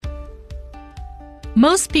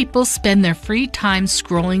Most people spend their free time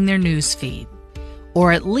scrolling their newsfeed,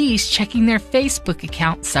 or at least checking their Facebook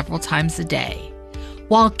account several times a day.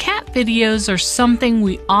 While cat videos are something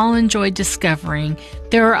we all enjoy discovering,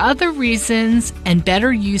 there are other reasons and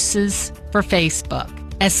better uses for Facebook,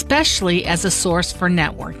 especially as a source for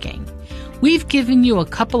networking. We've given you a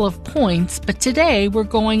couple of points, but today we're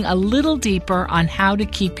going a little deeper on how to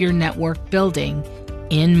keep your network building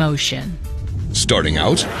in motion. Starting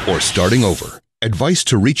out or starting over? Advice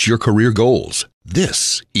to reach your career goals.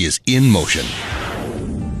 This is In Motion.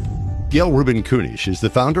 Gail Rubin-Kunish is the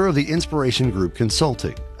founder of the Inspiration Group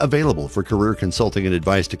Consulting, available for career consulting and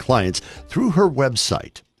advice to clients through her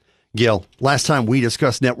website. Gail, last time we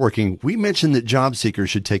discussed networking, we mentioned that job seekers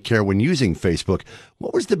should take care when using Facebook.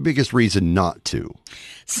 What was the biggest reason not to?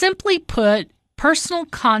 Simply put, personal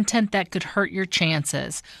content that could hurt your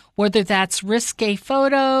chances, whether that's risque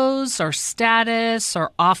photos or status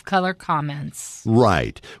or off-color comments.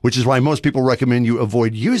 Right, which is why most people recommend you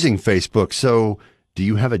avoid using Facebook. So, do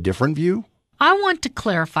you have a different view? I want to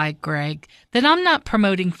clarify, Greg, that I'm not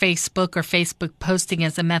promoting Facebook or Facebook posting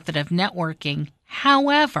as a method of networking.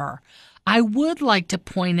 However, I would like to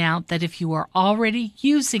point out that if you are already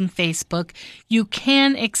using Facebook, you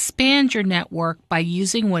can expand your network by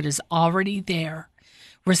using what is already there.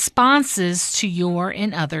 Responses to your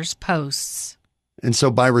and others' posts. And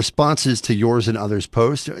so by responses to yours and others'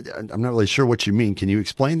 posts, I'm not really sure what you mean. Can you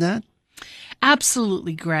explain that?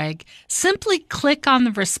 Absolutely, Greg. Simply click on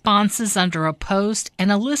the responses under a post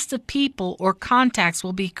and a list of people or contacts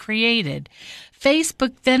will be created.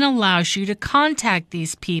 Facebook then allows you to contact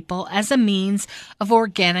these people as a means of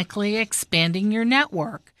organically expanding your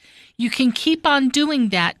network. You can keep on doing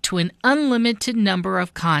that to an unlimited number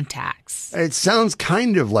of contacts. It sounds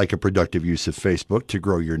kind of like a productive use of Facebook to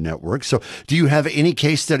grow your network. So do you have any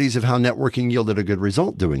case studies of how networking yielded a good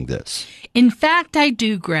result doing this? In fact, I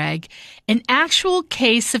do, Greg. An actual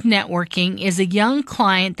case of networking is a young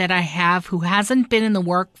client that I have who hasn't been in the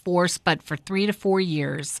workforce but for 3 to 4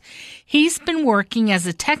 years. He's been working as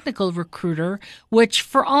a technical recruiter, which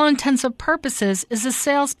for all intents and purposes is a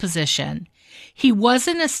sales position. He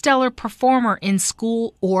wasn't a stellar performer in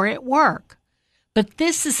school or at work. But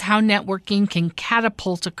this is how networking can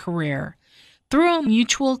catapult a career. Through a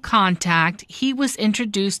mutual contact, he was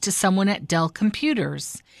introduced to someone at Dell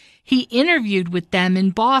Computers. He interviewed with them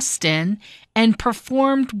in Boston and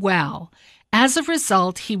performed well. As a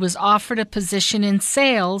result, he was offered a position in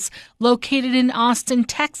sales located in Austin,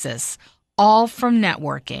 Texas, all from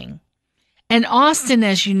networking. And Austin,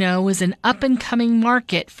 as you know, is an up-and-coming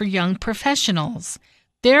market for young professionals.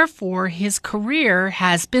 Therefore, his career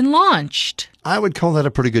has been launched. I would call that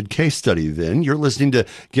a pretty good case study then. You're listening to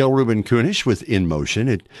Gail Rubin-Kunish with In Motion.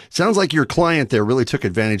 It sounds like your client there really took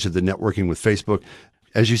advantage of the networking with Facebook.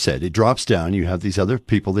 As you said, it drops down. You have these other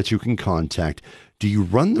people that you can contact. Do you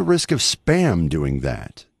run the risk of spam doing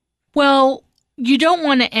that? Well, you don't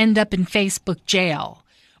want to end up in Facebook jail.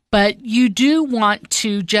 But you do want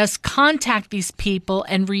to just contact these people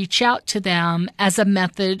and reach out to them as a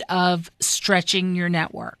method of stretching your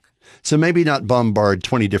network. So maybe not bombard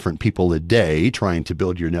 20 different people a day trying to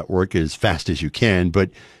build your network as fast as you can, but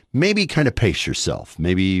maybe kind of pace yourself.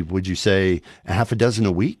 Maybe, would you say, a half a dozen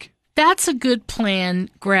a week? That's a good plan,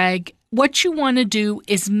 Greg. What you want to do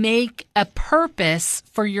is make a purpose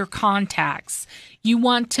for your contacts. You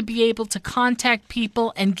want to be able to contact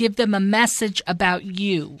people and give them a message about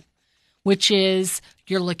you, which is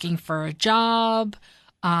you're looking for a job,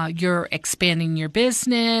 you're expanding your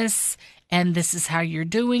business, and this is how you're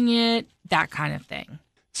doing it, that kind of thing.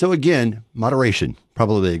 So again, moderation,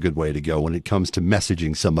 probably a good way to go when it comes to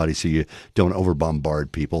messaging somebody so you don't over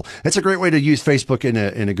bombard people. It's a great way to use Facebook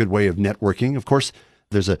in a good way of networking. Of course,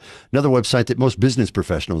 there's another website that most business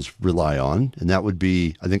professionals rely on, and that would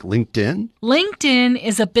be, I think, LinkedIn. LinkedIn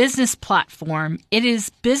is a business platform. It is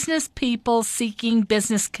business people seeking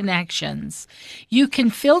business connections. You can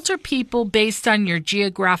filter people based on your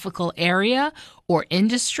geographical area or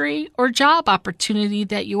industry or job opportunity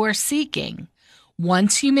that you are seeking.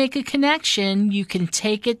 Once you make a connection, you can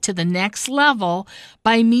take it to the next level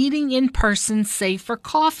by meeting in person, say for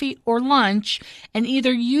coffee or lunch, and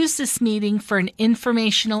either use this meeting for an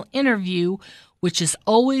informational interview, which is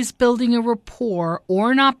always building a rapport,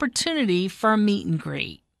 or an opportunity for a meet and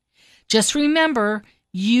greet. Just remember,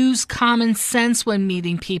 use common sense when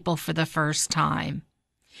meeting people for the first time.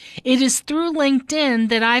 It is through LinkedIn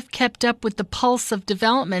that I've kept up with the pulse of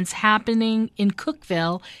developments happening in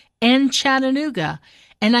Cookeville and Chattanooga,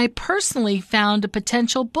 and I personally found a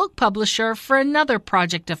potential book publisher for another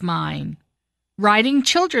project of mine, writing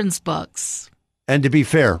children's books. And to be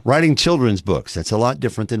fair, writing children's books, that's a lot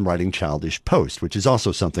different than writing childish posts, which is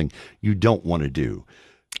also something you don't want to do.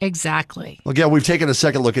 Exactly. Well, Gail, we've taken a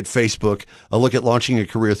second look at Facebook, a look at launching a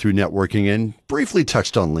career through networking, and briefly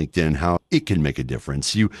touched on LinkedIn, how it can make a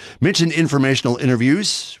difference. You mentioned informational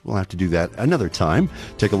interviews. We'll have to do that another time.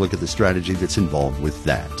 Take a look at the strategy that's involved with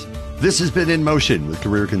that. This has been In Motion with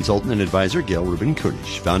career consultant and advisor Gail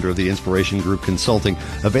Rubin-Kunish, founder of the Inspiration Group Consulting,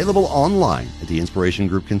 available online at the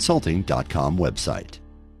inspirationgroupconsulting.com website.